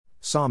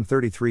Psalm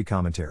 33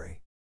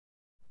 Commentary.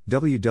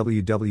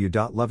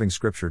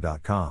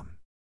 www.lovingscripture.com.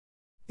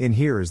 In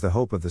here is the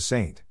hope of the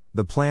saint,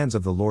 the plans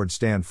of the Lord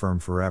stand firm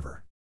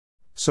forever.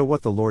 So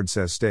what the Lord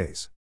says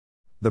stays.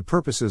 The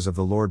purposes of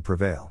the Lord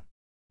prevail.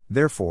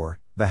 Therefore,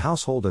 the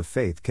household of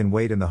faith can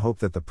wait in the hope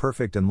that the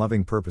perfect and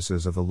loving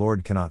purposes of the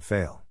Lord cannot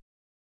fail.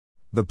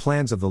 The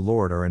plans of the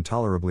Lord are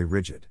intolerably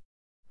rigid.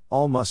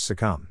 All must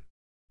succumb.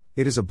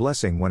 It is a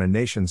blessing when a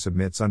nation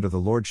submits under the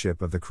lordship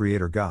of the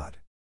Creator God.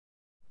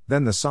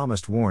 Then the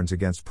psalmist warns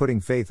against putting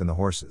faith in the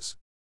horses.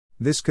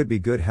 This could be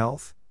good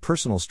health,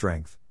 personal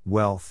strength,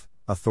 wealth,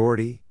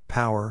 authority,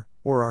 power,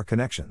 or our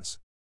connections.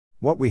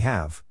 What we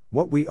have,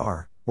 what we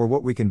are, or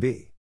what we can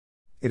be.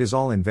 It is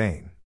all in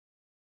vain.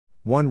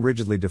 One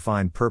rigidly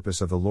defined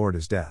purpose of the Lord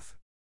is death.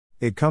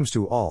 It comes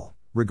to all,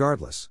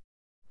 regardless.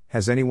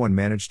 Has anyone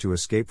managed to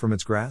escape from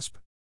its grasp?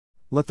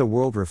 Let the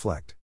world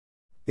reflect.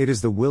 It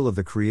is the will of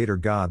the Creator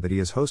God that He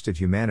has hosted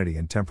humanity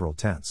in temporal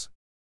tents.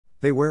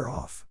 They wear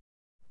off.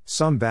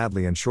 Some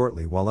badly and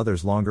shortly, while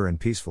others longer and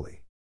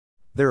peacefully.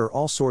 There are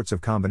all sorts of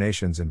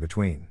combinations in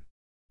between.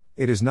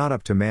 It is not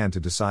up to man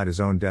to decide his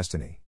own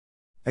destiny.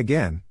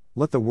 Again,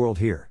 let the world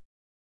hear.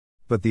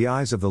 But the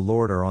eyes of the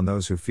Lord are on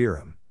those who fear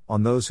Him,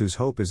 on those whose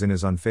hope is in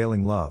His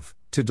unfailing love,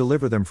 to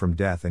deliver them from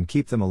death and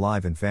keep them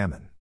alive in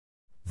famine.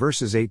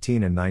 Verses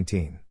 18 and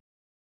 19.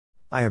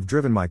 I have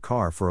driven my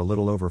car for a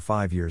little over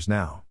 5 years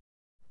now.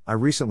 I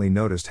recently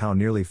noticed how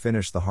nearly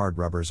finished the hard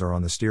rubbers are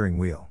on the steering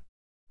wheel.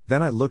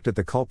 Then I looked at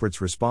the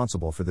culprits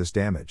responsible for this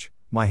damage,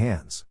 my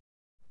hands.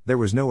 There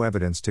was no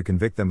evidence to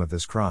convict them of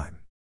this crime.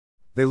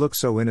 They look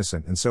so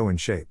innocent and so in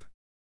shape.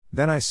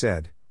 Then I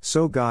said,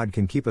 so God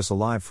can keep us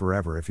alive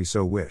forever if He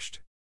so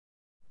wished.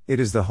 It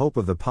is the hope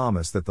of the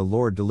psalmist that the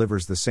Lord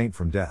delivers the saint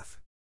from death.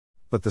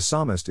 But the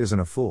psalmist isn't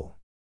a fool.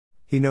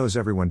 He knows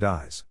everyone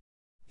dies.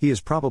 He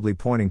is probably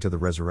pointing to the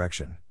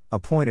resurrection, a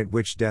point at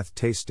which death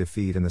tastes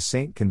defeat and the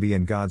saint can be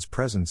in God's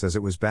presence as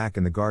it was back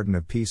in the garden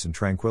of peace and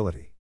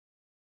tranquility.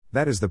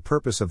 That is the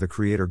purpose of the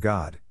Creator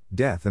God,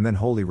 death and then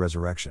holy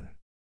resurrection.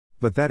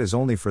 But that is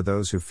only for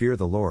those who fear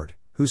the Lord,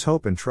 whose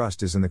hope and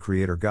trust is in the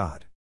Creator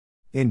God.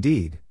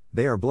 Indeed,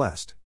 they are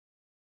blessed.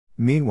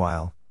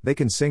 Meanwhile, they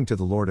can sing to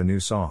the Lord a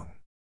new song.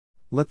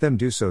 Let them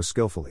do so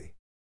skillfully.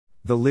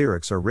 The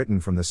lyrics are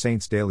written from the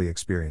saints' daily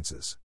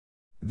experiences.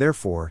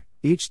 Therefore,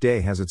 each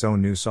day has its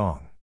own new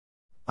song.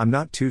 I'm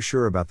not too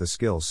sure about the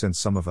skills since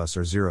some of us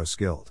are zero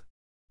skilled.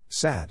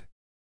 Sad.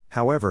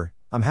 However,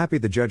 I'm happy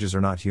the judges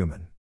are not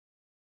human.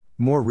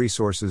 More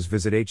resources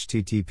visit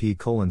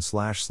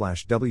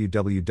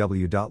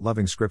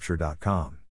http://www.lovingscripture.com.